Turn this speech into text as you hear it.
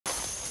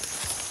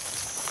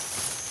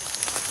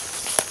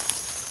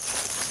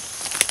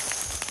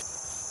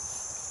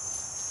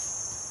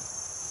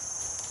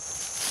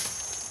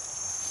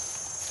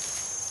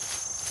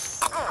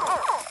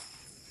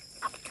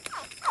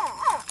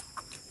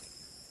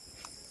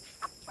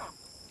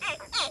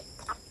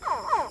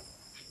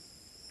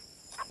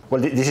Well,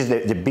 this is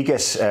the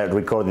biggest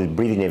recorded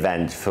breeding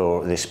event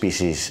for the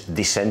species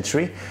this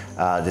century.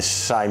 The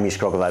Siamese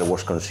crocodile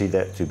was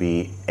considered to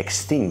be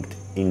extinct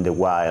in the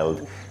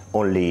wild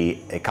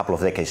only a couple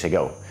of decades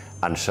ago.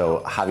 And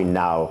so having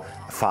now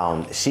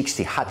found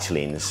 60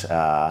 hatchlings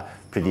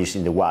produced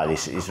in the wild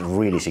is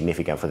really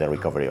significant for the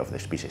recovery of the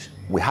species.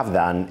 What we have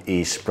done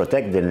is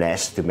protect the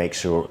nest to make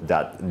sure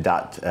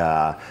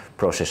that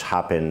process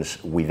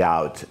happens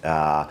without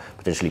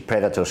potentially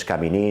predators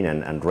coming in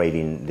and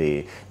raiding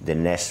the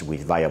nest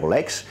with viable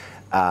eggs.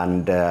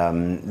 And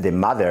the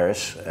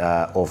mothers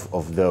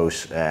of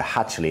those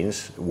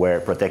hatchlings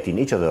were protecting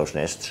each of those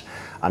nests.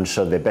 And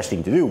so the best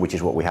thing to do, which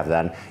is what we have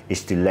done,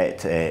 is to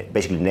let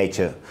basically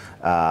nature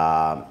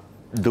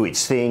do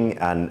its thing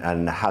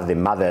and have the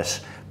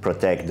mothers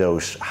protect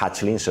those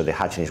hatchlings. So the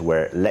hatchlings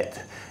were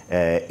let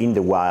in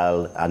the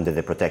wild under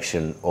the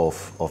protection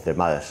of their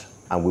mothers.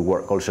 And we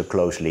work also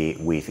closely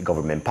with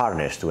government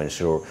partners to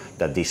ensure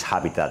that these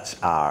habitats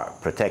are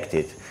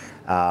protected.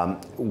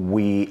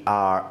 We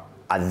are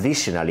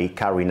additionally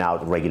carrying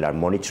out regular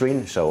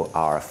monitoring. So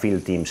our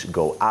field teams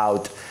go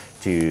out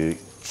to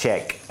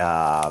check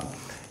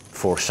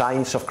for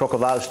signs of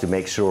crocodiles to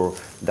make sure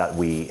that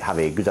we have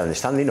a good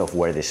understanding of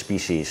where the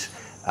species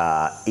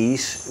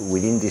is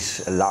within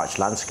this large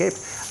landscape,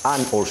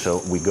 and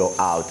also we go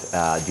out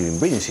during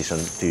breeding season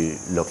to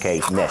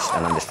locate nests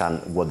and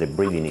understand what the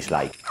breeding is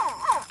like.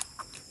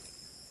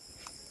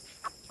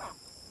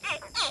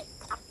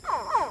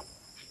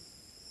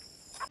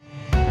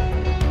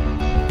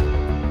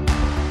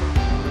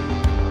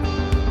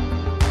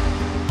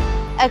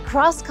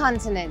 Across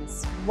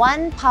continents,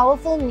 one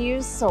powerful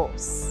news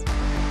source.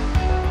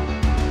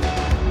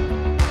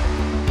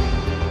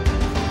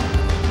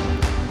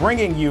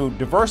 Bringing you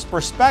diverse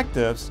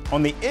perspectives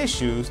on the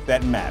issues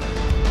that matter.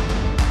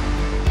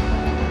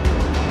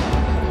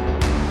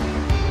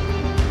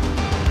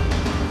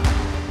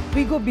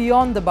 We go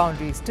beyond the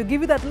boundaries to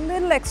give you that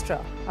little extra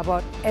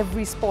about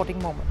every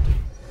sporting moment.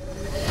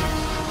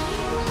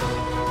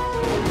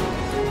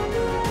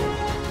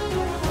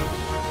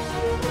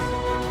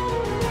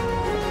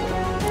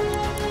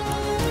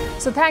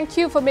 So thank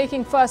you for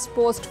making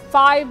Firstpost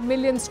 5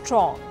 million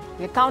strong.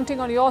 We're counting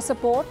on your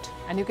support,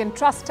 and you can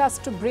trust us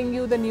to bring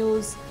you the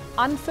news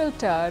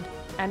unfiltered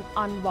and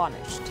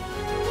unvarnished.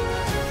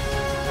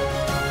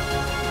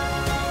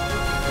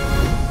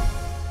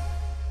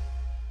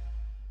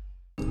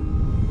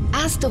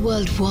 As the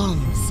world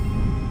warms,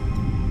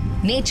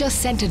 nature's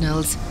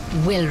sentinels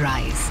will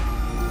rise.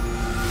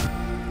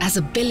 As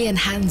a billion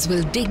hands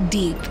will dig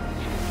deep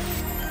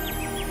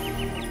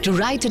to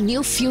write a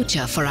new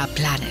future for our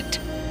planet.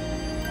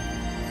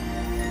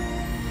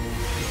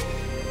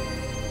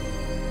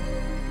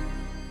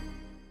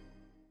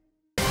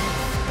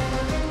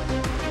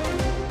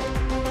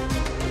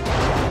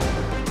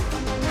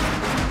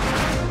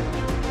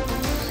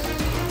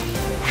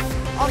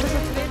 On the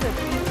show today, the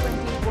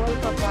T20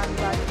 World Cup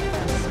bandwagon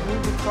has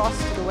moved across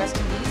to the West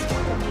Indies.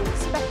 What can we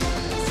expect